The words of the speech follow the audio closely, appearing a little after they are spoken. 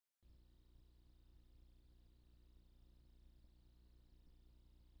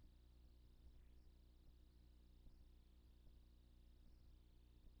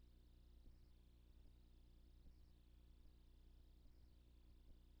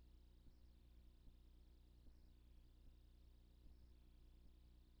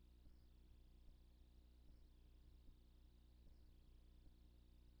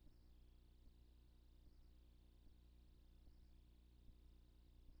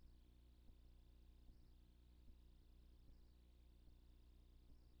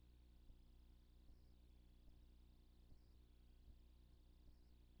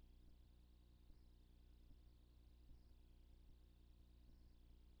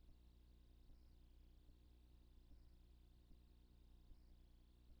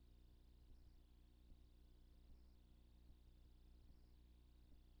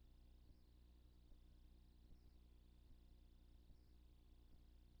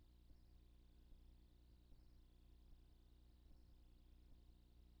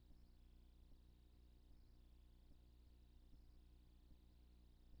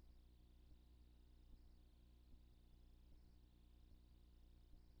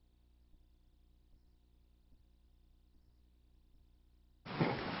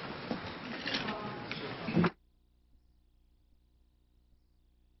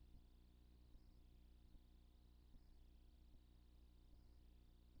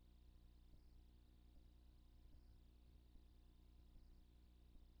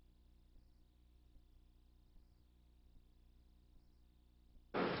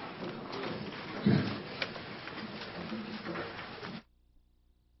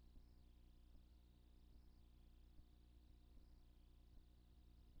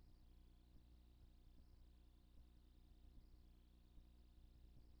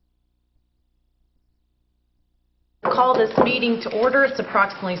call this meeting to order. It's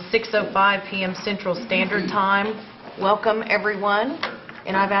approximately 6:05 p.m. Central Standard Time. Welcome, everyone.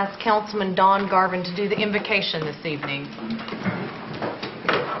 And I've asked Councilman Don Garvin to do the invocation this evening.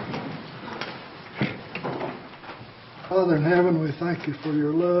 Father in heaven, we thank you for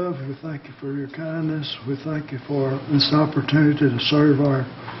your love. We thank you for your kindness. We thank you for this opportunity to serve our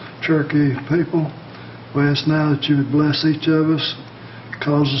Cherokee people. We ask now that you would bless each of us,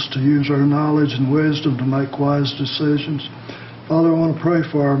 cause us to use our knowledge and wisdom to make wise decisions. Father, I want to pray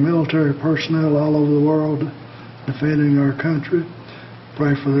for our military personnel all over the world defending our country.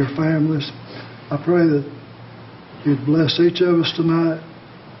 Pray for their families. I pray that you'd bless each of us tonight.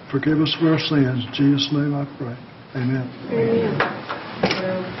 Forgive us for our sins. In Jesus' name I pray. Amen. Amen.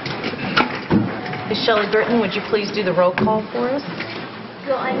 Ms. Shelley Britton, would you please do the roll call for us?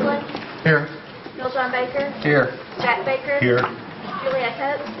 Bill England. Here. Bill John Baker. Here. Jack Baker. Here. Juliet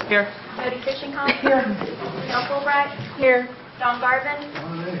Coates. Here. Cody Fishingham. Here. Mel Fulbright. Here. Don Garvin.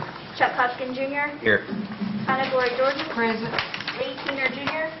 Chuck Hoskin Jr. Here. Anna Glory Jordan. Present. Lee Keener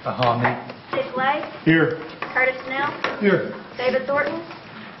Jr. Me. Sid Blake. Here. Curtis Snell. Here. David Thornton.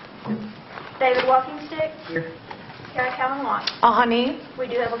 David Walkingstick. Here. Kara Callan Watts. Ahani. We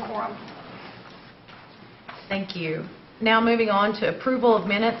do have a quorum. Thank you. Now moving on to approval of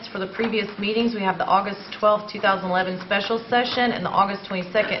minutes for the previous meetings. We have the August 12th, 2011 special session and the August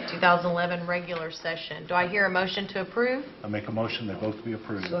 22nd, 2011 regular session. Do I hear a motion to approve? I make a motion that both be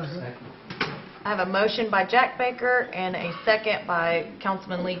approved. I have a motion by Jack Baker and a second by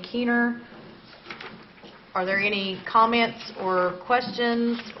Councilman Lee Keener. Are there any comments or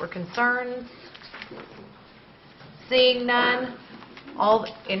questions or concerns? Seeing none,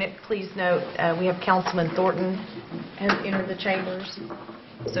 please note we have Councilman Thornton has entered the chambers,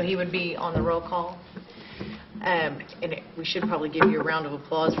 so he would be on the roll call. We should probably give you a round of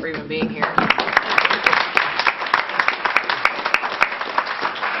applause for even being here.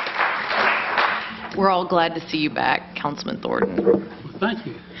 We're all glad to see you back, Councilman Thornton. Well, thank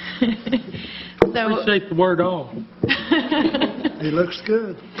you. Appreciate the word all. He looks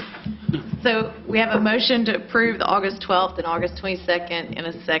good. So we have a motion to approve the August 12th and August 22nd in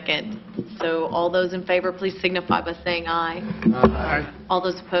a second. So all those in favor, please signify by saying aye. Aye. All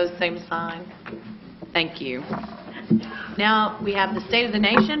those opposed, same sign. Thank you. Now we have the State of the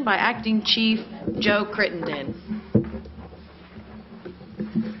Nation by Acting Chief Joe Crittenden.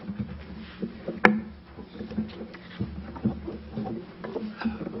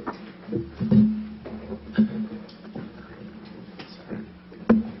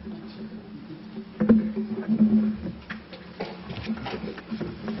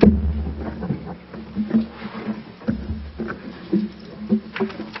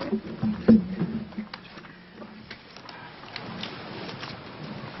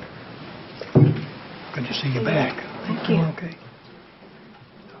 Good to see you back. Thank you. Okay.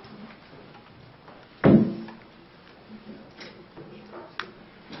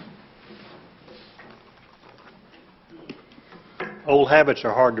 Old habits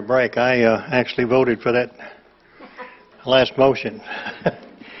are hard to break. I actually voted for that last motion.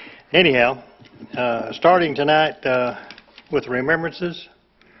 Anyhow, starting tonight with remembrances,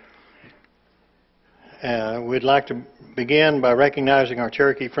 we'd like to begin by recognizing our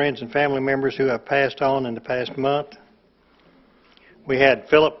Cherokee friends and family members who have passed on in the past month. We had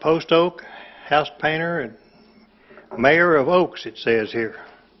Philip Post Oak, house painter and mayor of Oaks, it says here.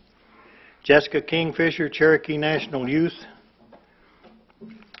 Jessica Kingfisher, Cherokee National Youth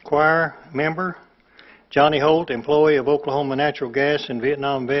Choir member. Johnny Holt, employee of Oklahoma Natural Gas and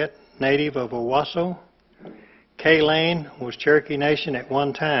Vietnam vet, native of Owasso. Kay Lane was Cherokee Nation at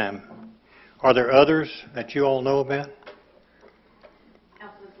one time. Are there others that you all know about?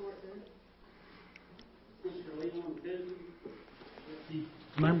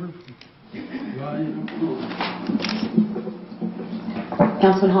 Member?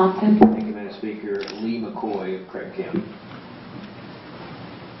 Councilman Hoskin. Thank you, Madam Speaker. Lee McCoy of Craig County.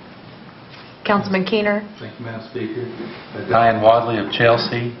 Councilman Keener. Thank you, Madam Speaker. Diane Wadley of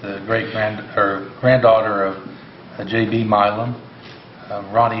Chelsea, the granddaughter of J.B. Milam.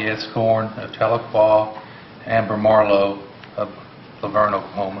 Ronnie Escorn of Tahlequah. Amber Marlowe of Laverne,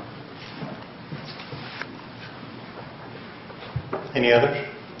 Oklahoma. Any others?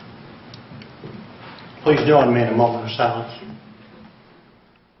 Please join me in a moment of silence.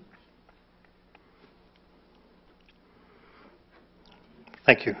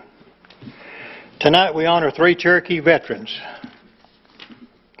 Thank you. Tonight we honor 3 Cherokee veterans.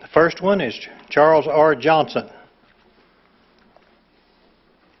 The first one is Charles R. Johnson.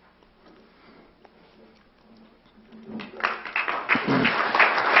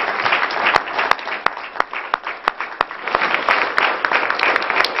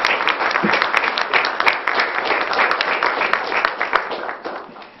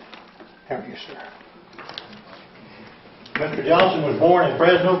 Mr. Johnson was born in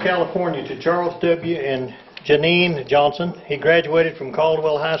Fresno, California to Charles W. and Janine Johnson. He graduated from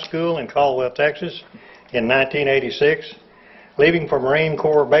Caldwell High School in Caldwell, Texas in 1986, leaving for Marine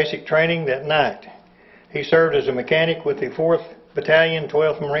Corps basic training that night. He served as a mechanic with the 4th Battalion,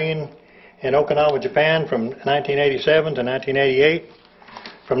 12th Marine in Okinawa, Japan from 1987 to 1988.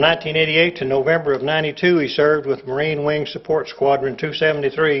 From 1988 to November of 92, he served with Marine Wing Support Squadron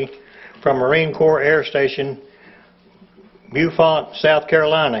 273 from Marine Corps Air Station, Beaufort, South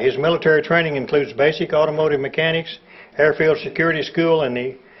Carolina. His military training includes basic automotive mechanics, airfield security school, and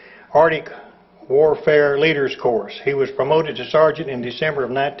the Arctic Warfare Leaders Course. He was promoted to sergeant in December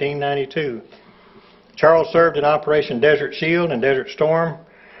of 1992. Charles served in Operation Desert Shield and Desert Storm,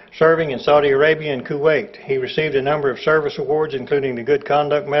 serving in Saudi Arabia and Kuwait. He received a number of service awards, including the Good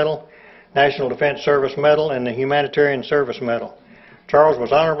Conduct Medal, National Defense Service Medal, and the Humanitarian Service Medal. Charles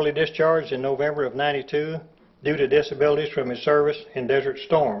was honorably discharged in November of 92 due to disabilities from his service in Desert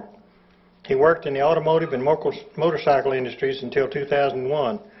Storm. He worked in the automotive and motorcycle industries until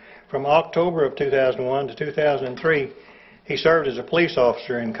 2001. From October of 2001 to 2003, he served as a police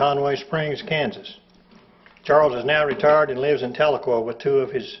officer in Conway Springs, Kansas. Charles is now retired and lives in Tahlequah with 2 of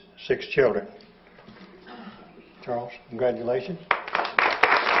his 6 children. Charles, congratulations.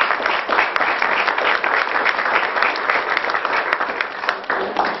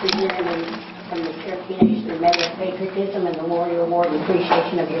 From the Cherokee Nation, the Medal of Patriotism and the Warrior Award in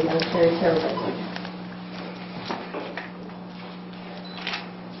appreciation of your military service.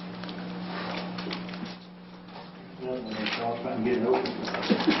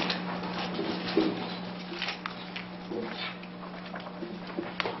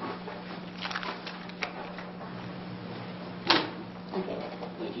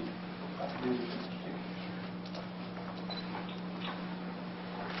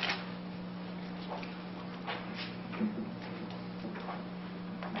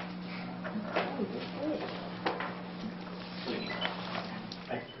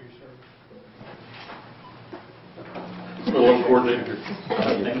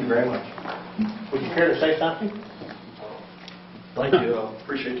 Thank you very much. Would you care to say something? Thank you. I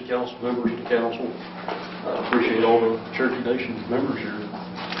appreciate the council members, the council. I appreciate all the Cherokee Nation members here.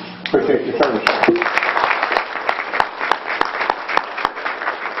 Appreciate your service.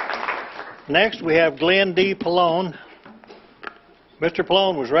 Next, we have Glenn D. Pallone. Mr.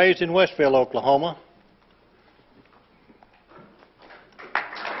 Pallone was raised in Westville, Oklahoma.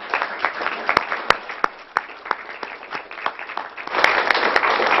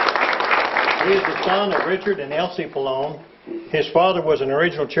 He is the son of Richard and Elsie Pallone. His father was an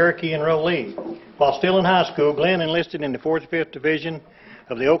original Cherokee enrollee. While still in high school, Glenn enlisted in the 45th Division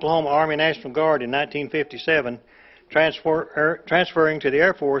of the Oklahoma Army National Guard in 1957, transferring to the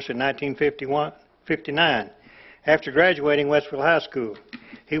Air Force in 1959. After graduating Westville High School,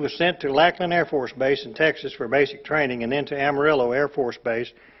 he was sent to Lackland Air Force Base in Texas for basic training and then to Amarillo Air Force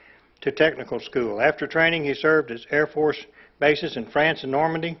Base to technical school. After training, he served as Air Force bases in France and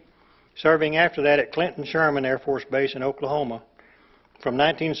Normandy, serving after that at Clinton Sherman Air Force Base in Oklahoma from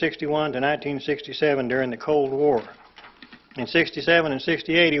 1961 to 1967 during the Cold War. In 67 and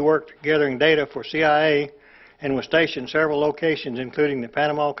 68, he worked gathering data for CIA and was stationed several locations, including the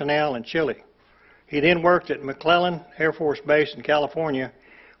Panama Canal and Chile. He then worked at McClellan Air Force Base in California,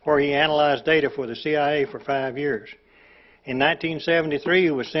 where he analyzed data for the CIA for 5 years. In 1973,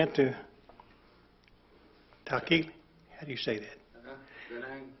 he was sent to Takili, how do you say that?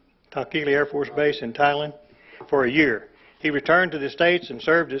 Takili Air Force Base in Thailand for a year. He returned to the States and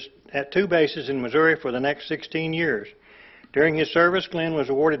served at 2 bases in Missouri for the next 16 years. During his service, Glenn was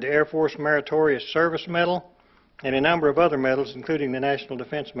awarded the Air Force Meritorious Service Medal and a number of other medals, including the National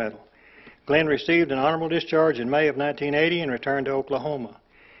Defense Medal. Glenn received an honorable discharge in May of 1980 and returned to Oklahoma.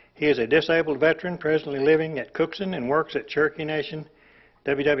 He is a disabled veteran presently living at Cookson and works at Cherokee Nation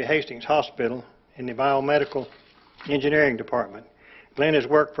W.W. Hastings Hospital in the Biomedical Engineering Department. Glenn has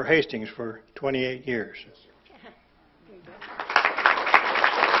worked for Hastings for 28 years.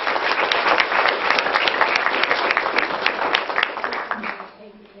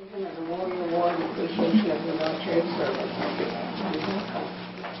 The Warrior Award in appreciation of your military service.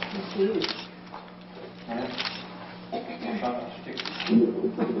 It's huge.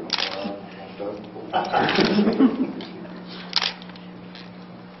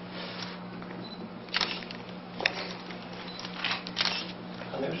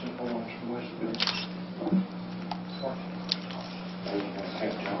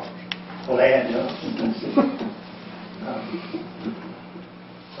 Well, they had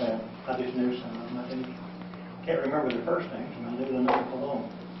I just knew some of them. I can't remember their first names, and I knew the number alone.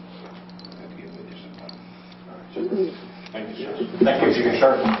 Thank you, sir. Thank you for your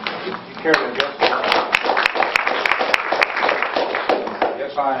service.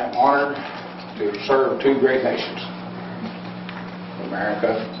 Yes, I am honored to serve two great nations,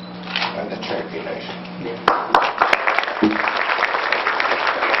 America and the Cherokee Nation.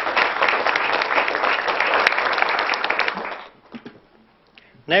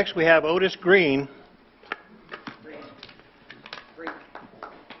 Next, we have Otis Green.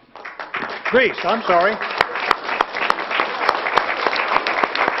 Grease, I'm sorry.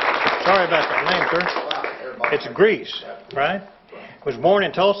 Sorry about that name, sir. It's Grease, right? Was born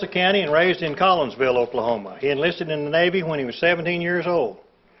in Tulsa County and raised in Collinsville, Oklahoma. He enlisted in the Navy when he was 17 years old.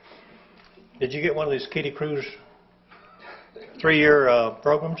 Did you get one of these Kitty Cruise 3-year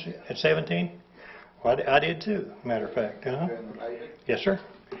programs at 17? Well, I did too, matter of fact. Yes, sir.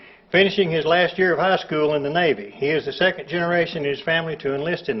 Finishing his last year of high school in the Navy. He is the second generation in his family to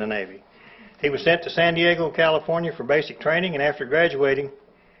enlist in the Navy. He was sent to San Diego, California for basic training, and after graduation,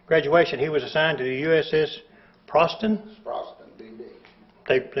 he was assigned to the USS Proston. Proston, BD.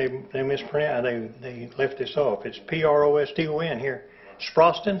 They mispronounced. They left this off. It's Proston here.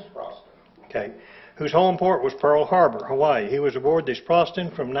 Sproston. Proston. Okay. Whose home port was Pearl Harbor, Hawaii. He was aboard the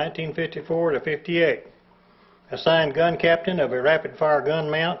Sproston from 1954 to 58. Assigned gun captain of a rapid-fire gun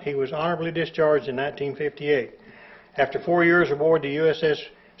mount, he was honorably discharged in 1958. After 4 years aboard the USS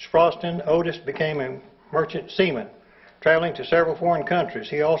Sproston, Otis became a merchant seaman, traveling to several foreign countries.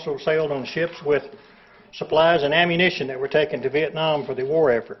 He also sailed on ships with supplies and ammunition that were taken to Vietnam for the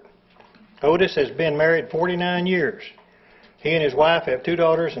war effort. Otis has been married 49 years. He and his wife have 2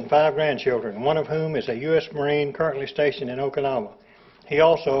 daughters and 5 grandchildren, one of whom is a U.S. Marine currently stationed in Okinawa. He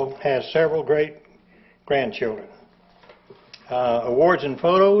also has several great grandchildren. Awards and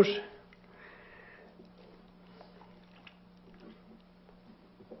photos.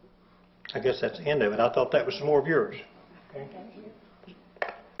 I guess that's the end of it. I thought that was some more of yours. Okay.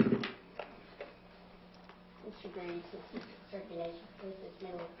 Mr. Green, this is circulation. This is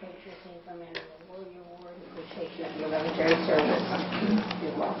Medal of Patriotism and the Warrior Award in appreciation of your military service.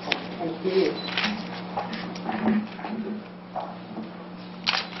 You're welcome. Thank you.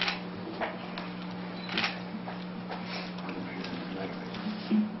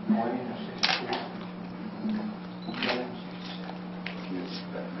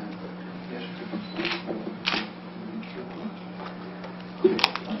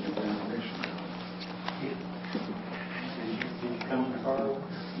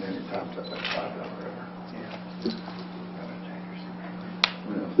 Many times up that $5 river.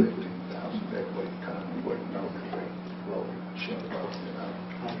 Well, 15,000 deadweight ton, you wouldn't know because they rolled it and shut it off, you know.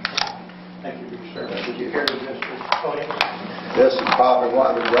 Thank you for your service. Did you hear the Mr. Tony? This is probably one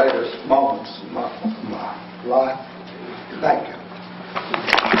of the greatest moments in my life. Thank you.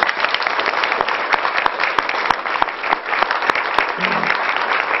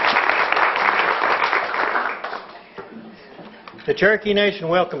 The Cherokee Nation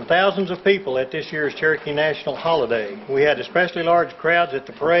welcomed thousands of people at this year's Cherokee National Holiday. We had especially large crowds at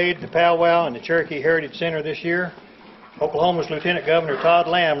the parade, the powwow, and the Cherokee Heritage Center this year. Oklahoma's Lieutenant Governor Todd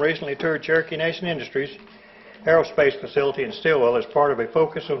Lamb recently toured Cherokee Nation Industries aerospace facility in Stillwell as part of a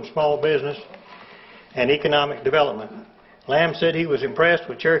focus on small business and economic development. Lamb said he was impressed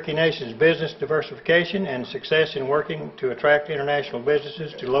with Cherokee Nation's business diversification and success in working to attract international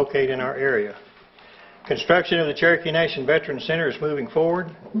businesses to locate in our area. Construction of the Cherokee Nation Veterans Center is moving forward.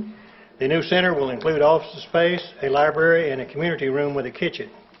 The new center will include office space, a library, and a community room with a kitchen.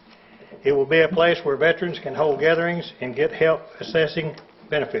 It will be a place where veterans can hold gatherings and get help assessing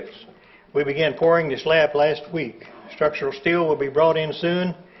benefits. We began pouring the slab last week. Structural steel will be brought in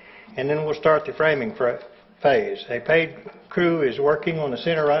soon, and then we'll start the framing phase. A paid crew is working on the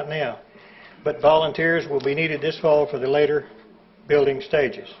center right now, but volunteers will be needed this fall for the later building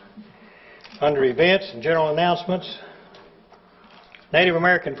stages. Under events and general announcements, Native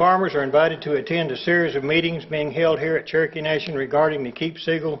American farmers are invited to attend a series of meetings being held here at Cherokee Nation regarding the Keep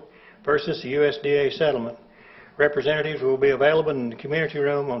Siegel versus the USDA settlement. Representatives will be available in the community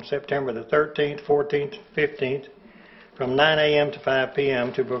room on September the 13th, 14th, 15th from 9 a.m. to 5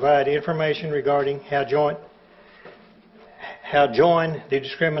 p.m. to provide information regarding how join the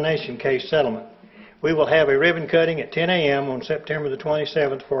discrimination case settlement. We will have a ribbon cutting at 10 a.m. on September the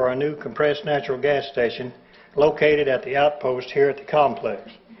 27th for our new compressed natural gas station located at the outpost here at the complex.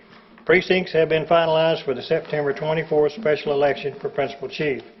 Precincts have been finalized for the September 24th special election for principal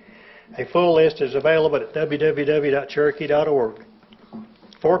chief. A full list is available at www.cherokee.org.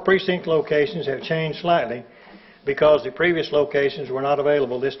 4 precinct locations have changed slightly because the previous locations were not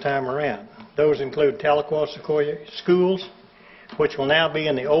available this time around. Those include Tahlequah Sequoia Schools, which will now be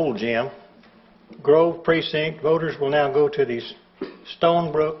in the old gym, Grove Precinct, voters will now go to the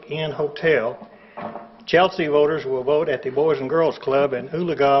Stonebrook Inn Hotel. Chelsea voters will vote at the Boys and Girls Club, and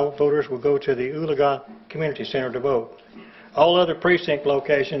Oologah voters will go to the Oologah Community Center to vote. All other precinct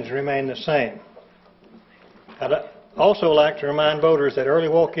locations remain the same. I'd also like to remind voters that early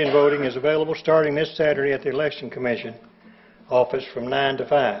walk-in voting is available starting this Saturday at the Election Commission office from 9 to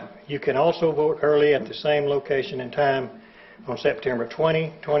 5. You can also vote early at the same location and time on September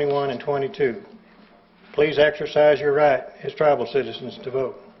 20, 21, and 22. Please exercise your right as tribal citizens to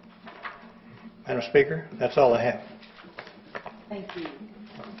vote. Madam Speaker, that's all I have. Thank you.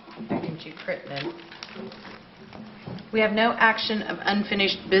 Acting Chief Crittenden. We have no action of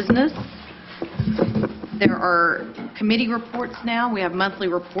unfinished business. There are committee reports now. We have monthly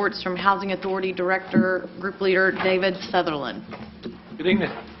reports from Housing Authority Director, Group Leader David Sutherland. Good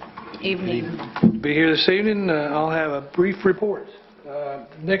evening. Evening. Be here this evening. I'll have a brief report.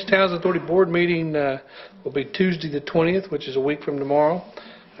 Next Housing Authority Board meeting will be Tuesday the 20th, which is a week from tomorrow.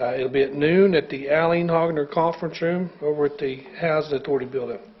 It'll be at noon at the Alene Hogner Conference Room over at the Housing Authority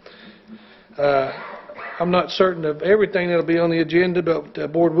building. I'm not certain of everything that'll be on the agenda, but the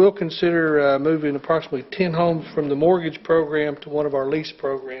board will consider moving approximately 10 homes from the mortgage program to one of our lease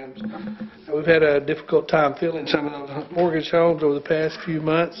programs. We've had a difficult time filling some of those mortgage homes over the past few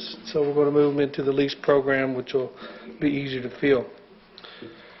months, so we're going to move them into the lease program, which will be easier to fill.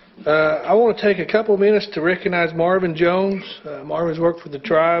 I want to take a couple minutes to recognize Marvin Jones. Marvin's worked for the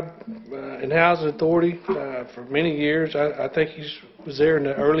tribe and Housing Authority for many years. I think he was there in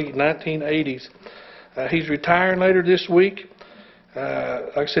the early 1980s. He's retiring later this week.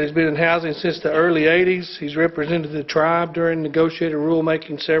 Like I said, he's been in housing since the early 80s. He's represented the tribe during negotiated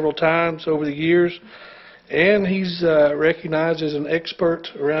rulemaking several times over the years. And he's recognized as an expert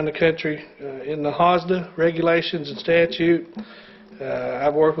around the country in the HOSDA regulations and statute.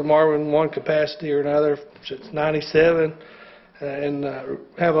 I've worked with Marvin in one capacity or another since '97 and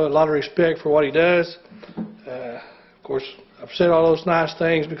have a lot of respect for what he does. Of course, I've said all those nice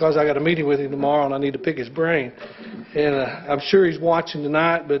things because I got a meeting with him tomorrow and I need to pick his brain. And I'm sure he's watching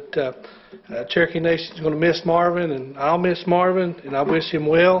tonight, but Cherokee Nation is going to miss Marvin, and I'll miss Marvin, and I wish him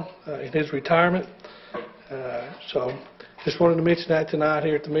well in his retirement. So just wanted to mention that tonight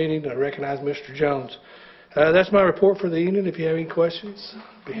here at the meeting to recognize Mr. Jones. That's my report for the evening. If you have any questions,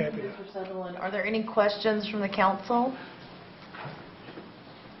 I'd be happy to. Mr. Sutherland, are there any questions from the council?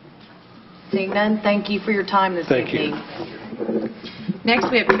 Seeing none, thank you for your time this evening. Thank you. Next,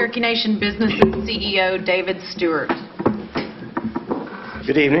 we have Cherokee Nation Businesses CEO David Stewart.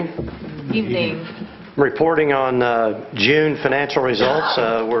 Good evening. Evening. I'm reporting on June financial results. We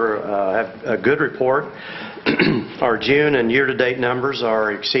have a good report. Our June and year-to-date numbers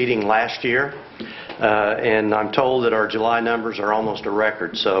are exceeding last year. And I'm told that our July numbers are almost a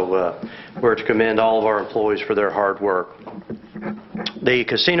record, so we're to commend all of our employees for their hard work. The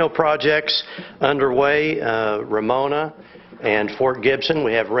casino projects underway, Ramona and Fort Gibson,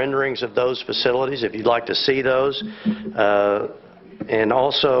 we have renderings of those facilities if you'd like to see those. And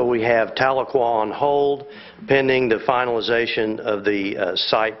also we have Tahlequah on hold pending the finalization of the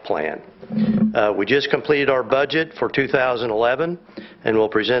site plan. We just completed our budget for 2011 and we'll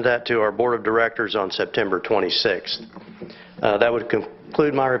present that to our Board of Directors on September 26th. That would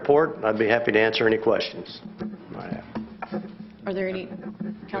conclude my report. I'd be happy to answer any questions. Are there any?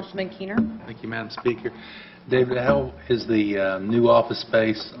 Councilman Keener? Thank you, Madam Speaker. David, how is the new office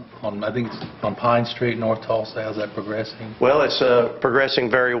space on, I think it's on Pine Street, North Tulsa, how's that progressing? Well, it's progressing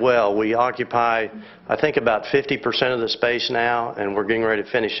very well. We occupy, I think, about 50% of the space now, and we're getting ready to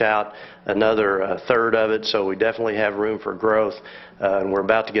finish out another third of it, so we definitely have room for growth, and we're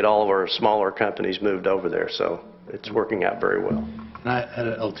about to get all of our smaller companies moved over there, so it's working out very well. And I had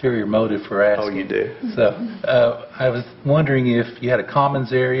an ulterior motive for asking. Oh, you do? So I was wondering if you had a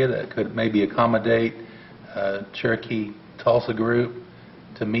commons area that could maybe accommodate Cherokee Tulsa group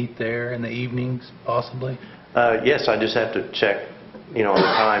to meet there in the evenings, possibly? Yes, I just have to check, on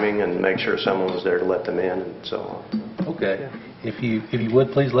the timing and make sure someone was there to let them in and so on. Okay. Yeah. If you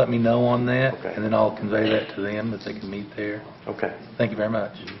would, please let me know on that, Okay. and then I'll convey that to them that they can meet there. Okay. Thank you very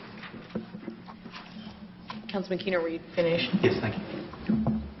much. Councilman Keener, were you finished? Yes, thank you.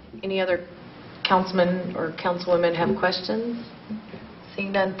 Any other councilmen or councilwomen have questions?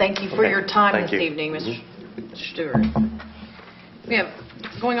 Seeing none, thank you for your time Thank this you. evening, Mr. Stewart. We have,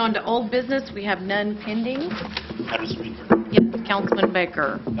 going on to old business, we have none pending. Madam Speaker, Yes, Councilman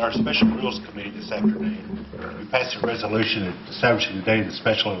Baker. in our Special Rules Committee this afternoon, we passed a resolution establishing the date of the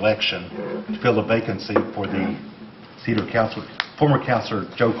special election to fill the vacancy for the Cedar Council, former Councilor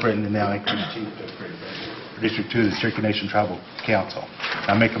Joe Critton and now acting Chief Joe Critton. for District 2 of the Cherokee Nation Tribal Council.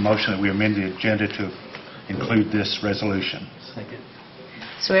 I make a motion that we amend the agenda to include this resolution. Second.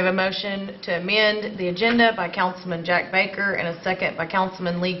 So we have a motion to amend the agenda by Councilman Jack Baker and a second by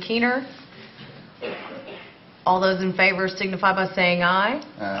Councilman Lee Keener. All those in favor signify by saying aye.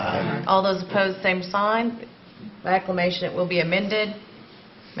 Aye. All those opposed, same sign. By acclamation, it will be amended.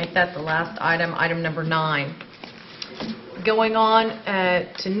 Make that the last item, item number 9. Going on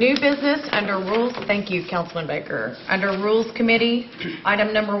to new business under rules. Thank you, Councilman Baker. Under Rules Committee,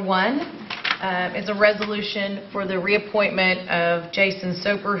 item number 1 is a resolution for the reappointment of Jason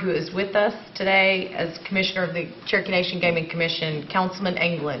Soper, who is with us today as Commissioner of the Cherokee Nation Gaming Commission. Councilman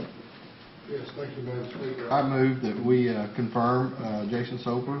England. Yes, thank you, Madam Speaker. I move that we confirm Jason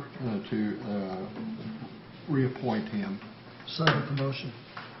Soper to reappoint him. Second the motion.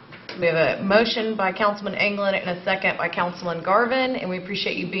 We have a motion by Councilman England and a second by Councilman Garvin, and we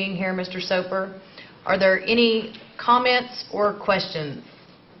appreciate you being here, Mr. Soper. Are there any comments or questions?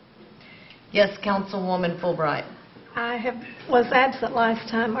 Yes, Councilwoman Fulbright. Was absent last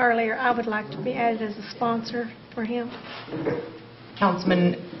time earlier. I would like to be added as a sponsor for him.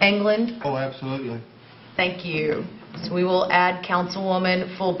 Councilman England. Oh, absolutely. Thank you. So we will add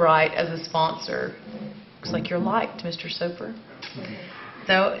Councilwoman Fulbright as a sponsor. Looks like you're liked, Mr. Soper.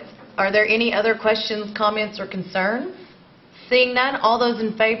 So are there any other questions, comments, or concerns? Seeing none, all those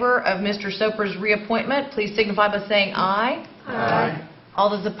in favor of Mr. Soper's reappointment, please signify by saying aye. Aye. All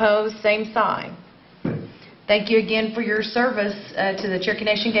those opposed, same sign. Thank you again for your service to the Cherokee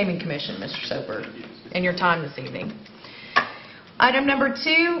Nation Gaming Commission, Mr. Soper, and your time this evening. Item number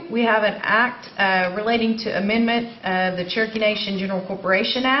 2, we have an act relating to amendment of the Cherokee Nation General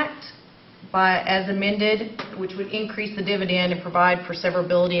Corporation Act as amended, which would increase the dividend and provide for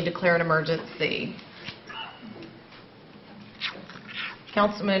severability and declare an emergency.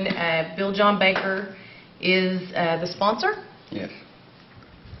 Councilman Bill John Baker is the sponsor. Yes.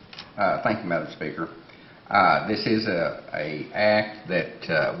 Thank you, Madam Speaker. This is a act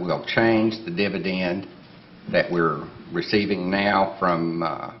that will change the dividend that we're receiving now from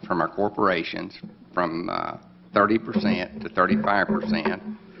our corporations from 30% to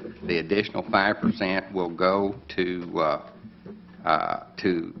 35%. The additional 5% will go to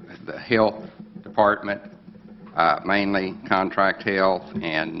the health department, mainly contract health,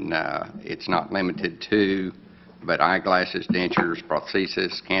 and it's not limited to, but eyeglasses, dentures,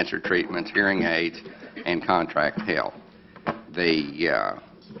 prosthesis, cancer treatments, hearing aids, and contract health. We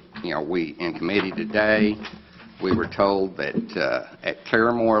in committee today, we were told that at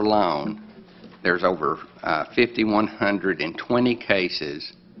Claremore alone, there's over 5,120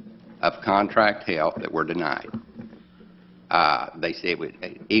 cases of contract health that were denied. They said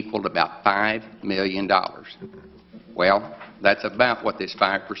it equaled about $5 million. Well, that's about what this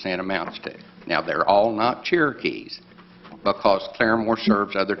 5% amounts to. Now, they're all not Cherokees because Claremore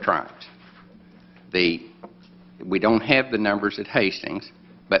serves other tribes. We don't have the numbers at Hastings,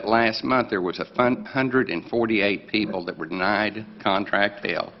 but last month there was 148 people that were denied contract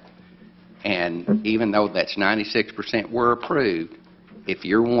health. And even though that's 96% were approved, if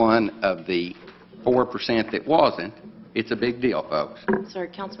you're one of the 4% that wasn't, it's a big deal, folks. Sorry,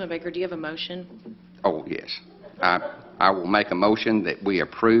 Councilman Baker, do you have a motion? Oh, yes. I will make a motion that we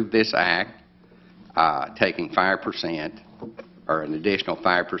approve this act, taking 5%, or an additional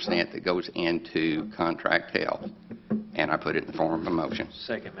 5% that goes into contract health. And I put it in the form of a motion.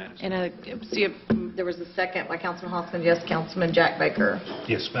 Second, Madam And there was a second by Councilman Hoskins. Yes, Councilman Jack Baker.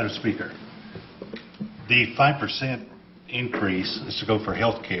 Yes, Madam Speaker. The 5% increase is to go for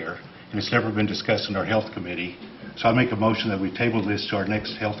health care, and it's never been discussed in our health committee. So I make a motion that we table this to our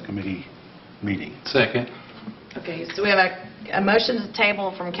next health committee meeting. Second. Okay, so we have a motion to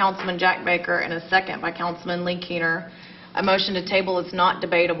table from Councilman Jack Baker and a second by Councilman Lee Keener. A motion to table is not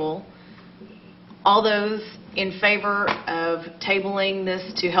debatable. All those in favor of tabling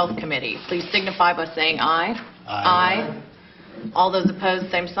this to health committee, please signify by saying aye. Aye. All those opposed,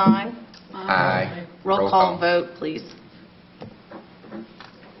 same sign. Aye. Roll call vote, please.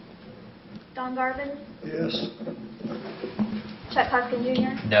 Don Garvin, Yes. Chuck Hoskin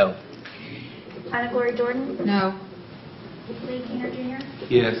Jr., No. Ina Glory Jordan, No. Lee Keener Jr.,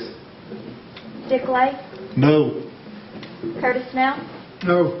 Yes. Dick Lake, No. Curtis Snell,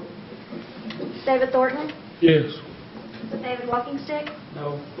 No. David Thornton, Yes. David Walkingstick,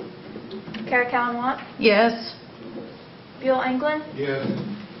 No. Kara Cowan Watts, Yes. Bill England, Yes.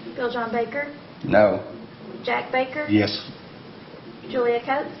 Bill John Baker, No. Jack Baker, Yes. Julia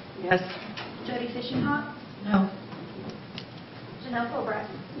Coates, Yes. Jody Fishinghawk, No. Janelle Fulbright.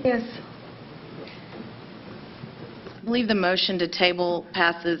 Yes. I believe the motion to table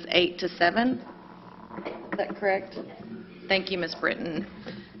passes 8-7. Is that correct? Thank you, Ms. Britton.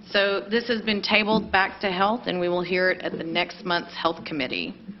 So this has been tabled back to Health, and we will hear it at the next month's Health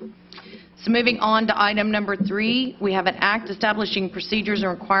Committee. So moving on to item number 3, we have an act establishing procedures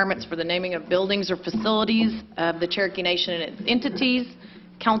and requirements for the naming of buildings or facilities of the Cherokee Nation and its entities.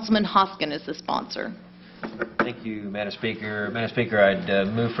 Councilman Hoskin is the sponsor. Thank you, Madam Speaker. Madam Speaker, I'd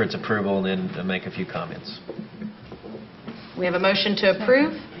move for its approval and then make a few comments. We have a motion to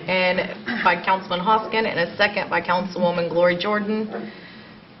approve and by Councilman Hoskin and a second by Councilwoman Glory Jordan.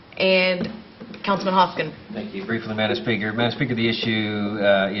 And Councilman Hoskin. Thank you. Briefly, Madam Speaker. Madam Speaker, the issue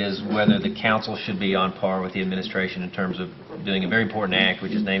is whether the council should be on par with the administration in terms of doing a very important act,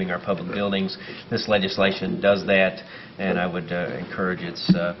 which is naming our public buildings. This legislation does that, and I would encourage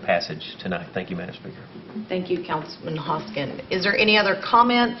its passage tonight. Thank you, Madam Speaker. Thank you, Councilman Hoskin. Is there any other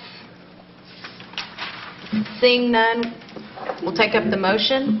comments? Seeing none, we'll take up the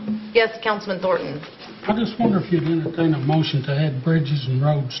motion. Yes, Councilman Thornton. I just wonder if you'd entertain a motion to add bridges and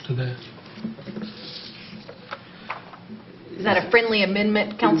roads to that. Is that a friendly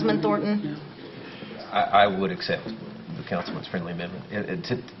amendment, Councilman Thornton? I would accept the councilman's friendly amendment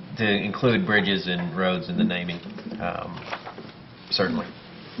to include bridges and roads in the naming, certainly.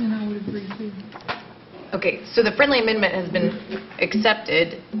 And I would agree too. Okay, so the friendly amendment has been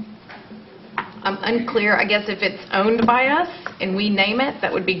accepted. I'm unclear, I guess if it's owned by us and we name it,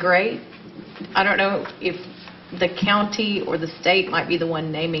 that would be great. I don't know if the county or the state might be the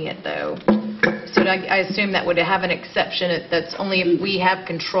one naming it, though. So I assume that would have an exception. That's only if we have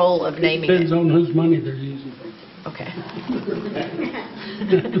control of naming it. Depends on whose money they're using. Okay.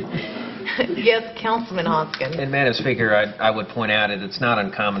 Yes, Councilman Hoskin. And Madam Speaker, I would point out that it's not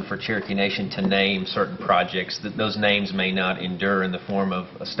uncommon for Cherokee Nation to name certain projects. That those names may not endure in the form of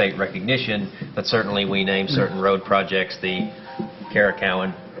a state recognition, but certainly we name certain road projects, the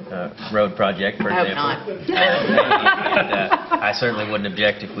Cherokee road project, for example. I hope not. I certainly wouldn't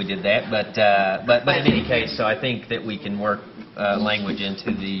object if we did that, but in any case, so I think that we can work language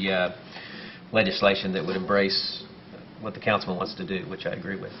into the legislation that would embrace what the councilman wants to do, which I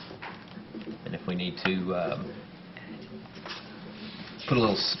agree with. And if we need to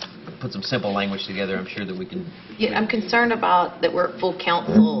put some simple language together, I'm sure that we can. Yeah, I'm concerned about that we're at full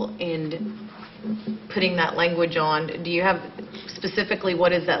council and putting that language on. Do you have specifically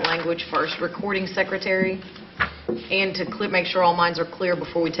what is that language first? Recording secretary? And to make sure all minds are clear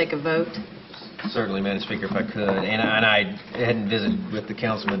before we take a vote? Certainly, Madam Speaker, if I could. And I hadn't visited with the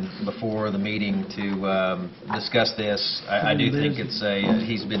councilman before the meeting to discuss this. I do think it's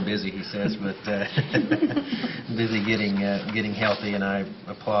he's been busy, he says, but busy getting healthy, and I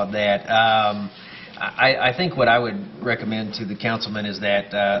applaud that. I think what I would recommend to the councilman is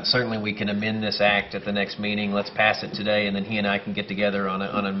that certainly we can amend this act at the next meeting. Let's pass it today, and then he and I can get together on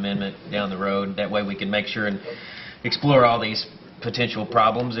an amendment down the road. That way we can make sure and explore all these potential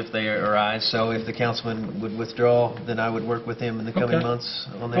problems if they arise. So if the councilman would withdraw, then I would work with him in the coming months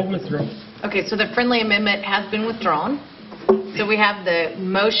on that. I'll withdraw. Okay, so the friendly amendment has been withdrawn. So we have the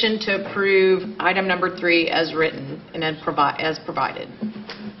motion to approve item number 3 as written and as provided.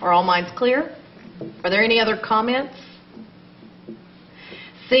 Are all minds clear? Are there any other comments?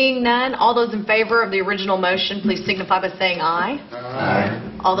 Seeing none, all those in favor of the original motion, please signify by saying aye.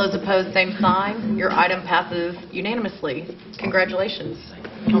 Aye. All those opposed, same sign. Your item passes unanimously. Congratulations,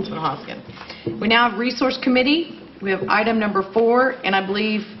 Councilman Hoskin. We now have Resource Committee. We have item number 4, and I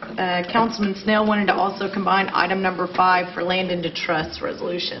believe Councilman Snell wanted to also combine item number 5 for land into trust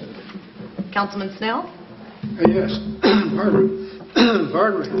resolutions. Councilman Snell? Yes. Pardon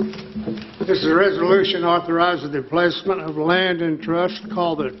me. This is a resolution authorizing the placement of land in trust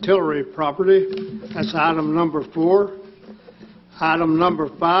called the Tillery property. That's item number 4. Item number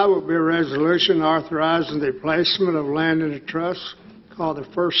 5 will be a resolution authorizing the placement of land in a trust called the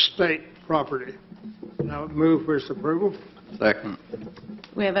First State property. And I would move for its approval. Second.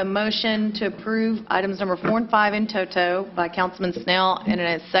 We have a motion to approve items number 4 and 5 in toto by Councilman Snell and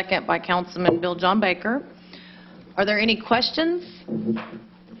a second by Councilman Bill John Baker. Are there any questions?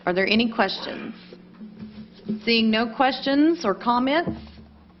 Are there any questions? Seeing no questions or comments,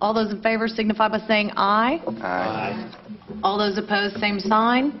 all those in favor signify by saying aye. Aye. All those opposed, same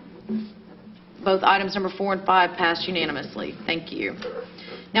sign. Both items number 4 and 5 passed unanimously. Thank you.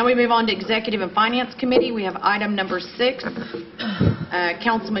 Now we move on to Executive and Finance Committee. We have item number 6,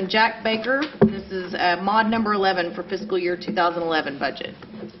 Councilman Jack Baker. This is mod number 11 for fiscal year 2011 budget.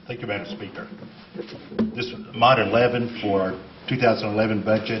 Thank you, Madam Speaker. This mod 11 for our 2011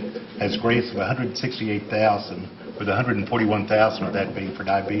 budget has grants of $168,000, with $141,000 of that being for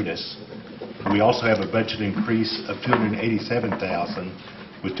diabetes. We also have a budget increase of $287,000,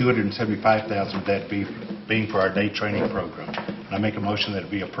 with $275,000 of that being being for our day training program. And I make a motion that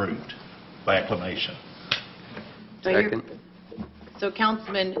it be approved by acclamation. So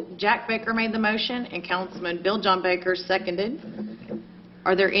Councilman Jack Baker made the motion and Councilman Bill John Baker seconded.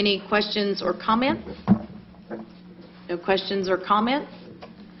 Are there any questions or comments? No questions or comments?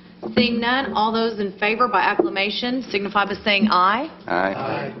 Seeing none, all those in favor by acclamation signify by saying aye.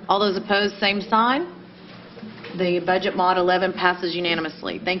 Aye. All those opposed, same sign. The budget mod 11 passes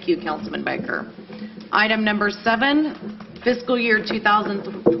unanimously. Thank you, Councilman Baker. Item number 7, fiscal year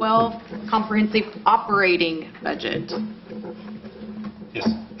 2012 comprehensive operating budget. Yes,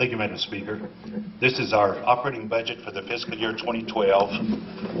 thank you, Madam Speaker. This is our operating budget for the fiscal year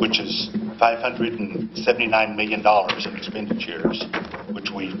 2012, which is $579 million in expenditures, which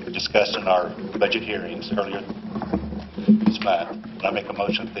we discussed in our budget hearings earlier this month. And I make a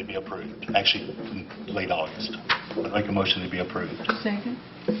motion that they be approved. Actually, in late August. I make a motion to be approved. Second.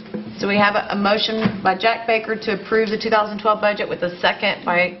 So we have a motion by Jack Baker to approve the 2012 budget with a second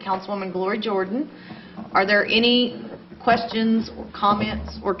by Councilwoman Gloria Jordan. Are there any questions or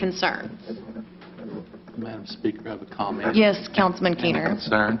comments or concerns? Madam Speaker, I have a comment. Yes, Councilman And a Keener.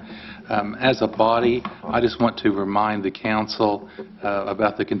 concern. As a body, I just want to remind the council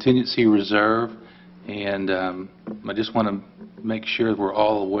about the contingency reserve, and I just want to make sure we're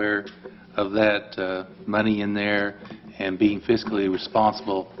all aware of that money in there and being fiscally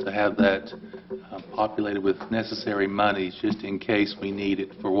responsible to have that populated with necessary monies just in case we need it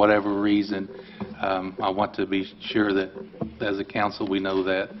for whatever reason. I want to be sure that as a council we know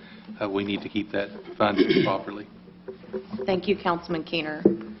that we need to keep that funded properly. Thank you, Councilman Keener.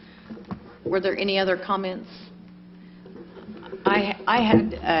 Were there any other comments? I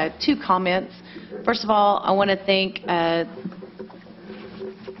had 2 comments. First of all, I want to thank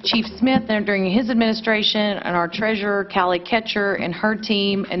Chief Smith during his administration and our treasurer, Callie Ketcher, and her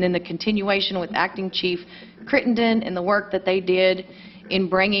team, and then the continuation with Acting Chief Crittenden and the work that they did in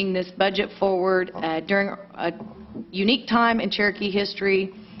bringing this budget forward during a unique time in Cherokee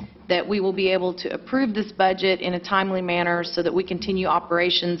history, that we will be able to approve this budget in a timely manner so that we continue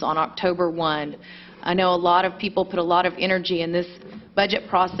operations on October 1. I know a lot of people put a lot of energy in this budget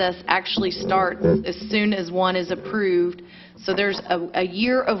process actually starts as soon as one is approved. So there's a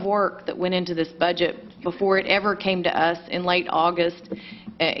year of work that went into this budget before it ever came to us in late August,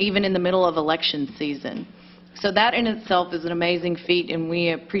 even in the middle of election season. So that in itself is an amazing feat, and we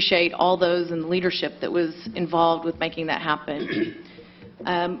appreciate all those and the leadership that was involved with making that happen.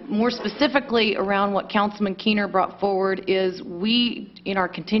 More specifically around what Councilman Keener brought forward is we, in our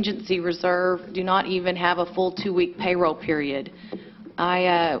contingency reserve, do not even have a full 2-week payroll period.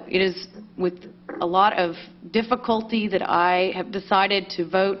 It is with a lot of difficulty that I have decided to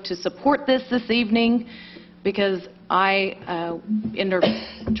vote to support this evening, because I, in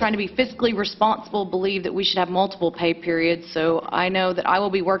trying to be fiscally responsible, believe that we should have multiple pay periods. So I know that I will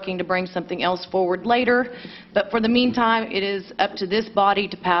be working to bring something else forward later. But for the meantime, it is up to this body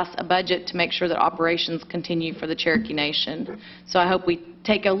to pass a budget to make sure that operations continue for the Cherokee Nation. So I hope we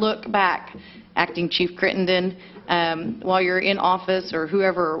take a look back, Acting Chief Crittenden, while you're in office, or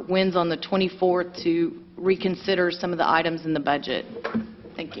whoever wins on the 24th, to reconsider some of the items in the budget.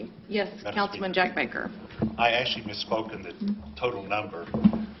 Thank you. Yes, Councilman Jack Baker. I actually misspoke in the total number.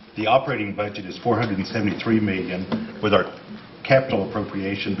 The operating budget is $473 million, with our capital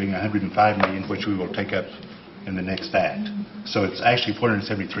appropriation being $105 million, which we will take up in the next act. So it's actually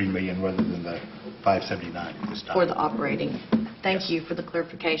 $473 million rather than the $579 this time. For the operating. Thank you for the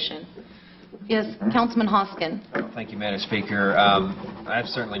clarification. Yes, Councilman Hoskin. Thank you, Madam Speaker. I'm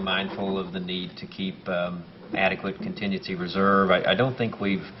certainly mindful of the need to keep adequate contingency reserve. I don't think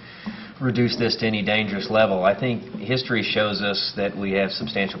we've reduce this to any dangerous level. I think history shows us that we have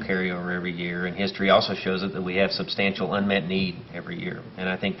substantial carryover every year, and history also shows us that we have substantial unmet need every year. And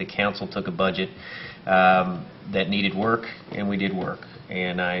I think the council took a budget that needed work, and we did work.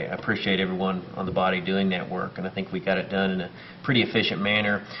 And I appreciate everyone on the body doing that work, and I think we got it done in a pretty efficient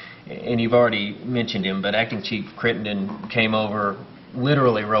manner. And you've already mentioned him, but Acting Chief Crittenden came over,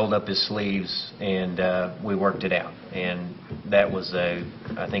 literally rolled up his sleeves, and we worked it out. And that was,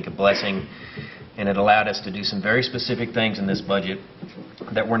 I think, a blessing, and it allowed us to do some very specific things in this budget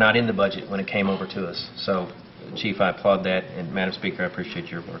that were not in the budget when it came over to us. So, Chief, I applaud that, and Madam Speaker, I appreciate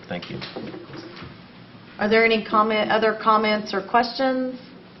your work. Thank you. Are there any other comments or questions?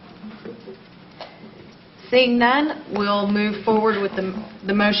 Seeing none, we'll move forward with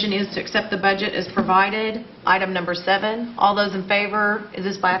the motion is to accept the budget as provided. Item number 7. All those in favor, is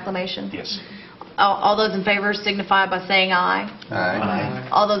this by acclamation? Yes. All those in favor signify by saying aye. Aye.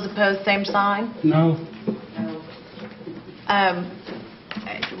 All those opposed, same sign. No.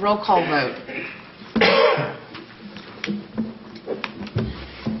 Roll call vote.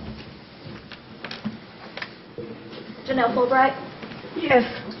 Chanel Fulbright, Yes.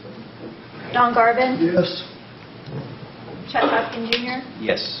 Don Garvin, Yes. Chuck Hopkins Jr.,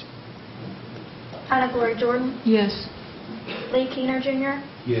 Yes. Hannah Glory Jordan, Yes. Lee Keener Jr.,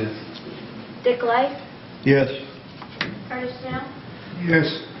 Yes. Dick Lake, Yes. Curtis Snell,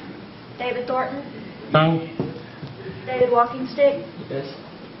 Yes. David Thornton, No? David Walkingstick, Yes.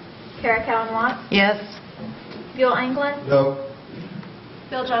 Kara Cowan Watts, Yes. Bill England, No.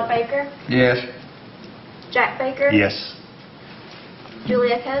 Bill John Baker, Yes. Jack Baker, Yes.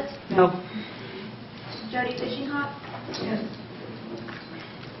 Julia Coates, No. Jody Fishinghawk,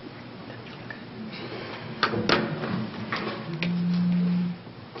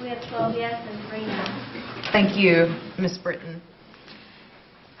 we have 12 yes and 3 no. Thank you, Ms. Britton.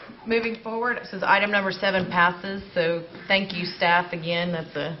 Moving forward, it says item number 7 passes, so thank you, staff, again.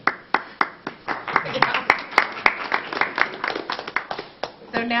 That's a...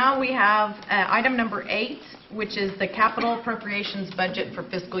 So now we have item number 8, which is the capital appropriations budget for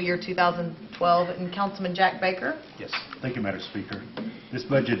fiscal year 2012, and Councilman Jack Baker. Yes, thank you, Madam Speaker. This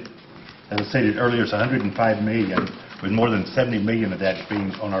budget, as I stated earlier, is $105 million, with more than $70 million of that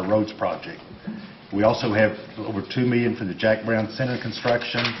being on our roads project. We also have over $2 million for the Jack Brown Center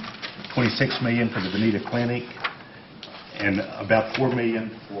construction, $26 million for the Bonita Clinic, and about $4 million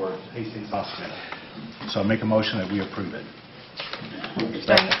for Hastings Hospital. So I make a motion that we approve it.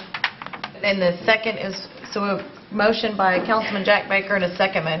 And the second is, so a motion by Councilman Jack Baker and a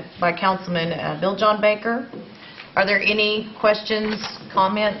second by Councilman Bill John Baker. Are there any questions,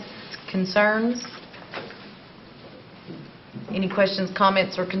 comments, concerns? Any questions,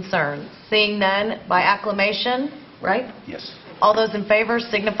 comments, or concerns? Seeing none, by acclamation, right? Yes. All those in favor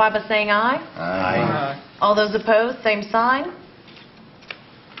signify by saying aye. Aye. All those opposed, same sign.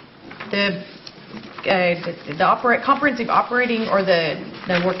 The comprehensive operating or the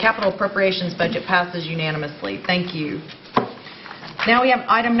capital appropriations budget passes unanimously. Thank you. Now we have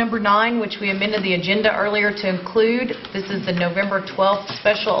item number 9, which we amended the agenda earlier to include. This is the November 12th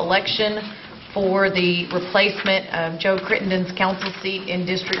special election for the replacement of Joe Crittenden's council seat in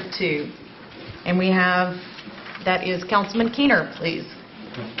District 2. And we have, that is Councilman Keener, please.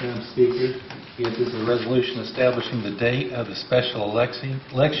 Madam Speaker, yes, this is a resolution establishing the date of the special election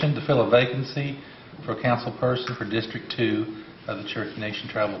to fill a vacancy for a council person for District 2 of the Cherokee Nation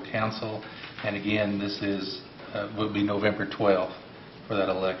Tribal Council. And again, this is will be November 12th for that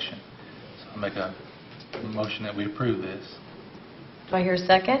election. So I make a motion that we approve this. Do I hear a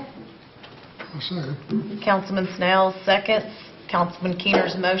second? I'll second. Councilman Snell seconds Councilman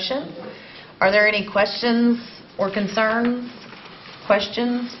Keener's motion. Are there any questions or concerns?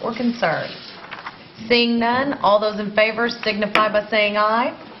 Questions or concerns? Seeing none, all those in favor signify by saying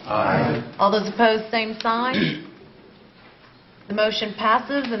aye. Aye. All those opposed, same sign. The motion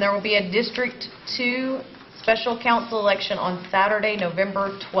passes, and there will be a District 2 special council election on Saturday,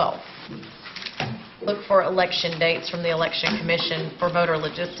 November 12th. Look for election dates from the Election Commission for voter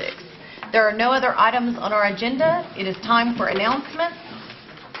logistics. There are no other items on our agenda. It is time for announcements.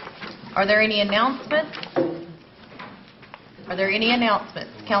 Are there any announcements? Are there any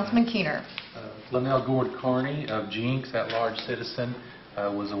announcements? Councilman Keener. Linnell Gord Carney of Jinx, at-large citizen,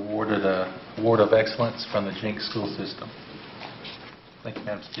 was awarded an Award of Excellence from the Jinx School System. Thank you,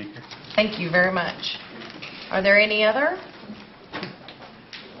 Madam Speaker. Thank you very much. Are there any other?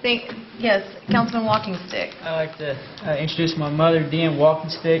 Yes, Councilman Walkingstick. I'd like to introduce my mother, Deanne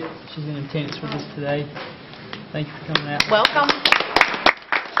Walkingstick. She's in attendance with us today. Thank you for coming out. Welcome.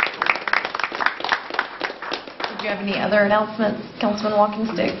 Did you have any other announcements, Councilman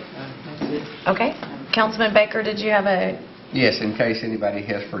Walkingstick? That's it. Okay. Councilman Baker, did you have a... Yes, in case anybody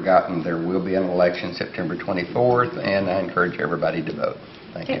has forgotten, there will be an election September 24th, and I encourage everybody to vote.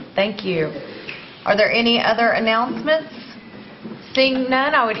 Thank you. Thank you. Are there any other announcements? Seeing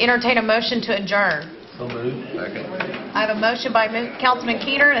none, I would entertain a motion to adjourn. So moved. Second. I have a motion by Councilman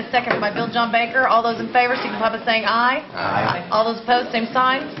Keener and a second by Bill John Baker. All those in favor signify by saying aye. Aye. All those opposed, same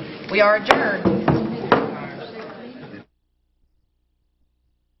sign. We are adjourned.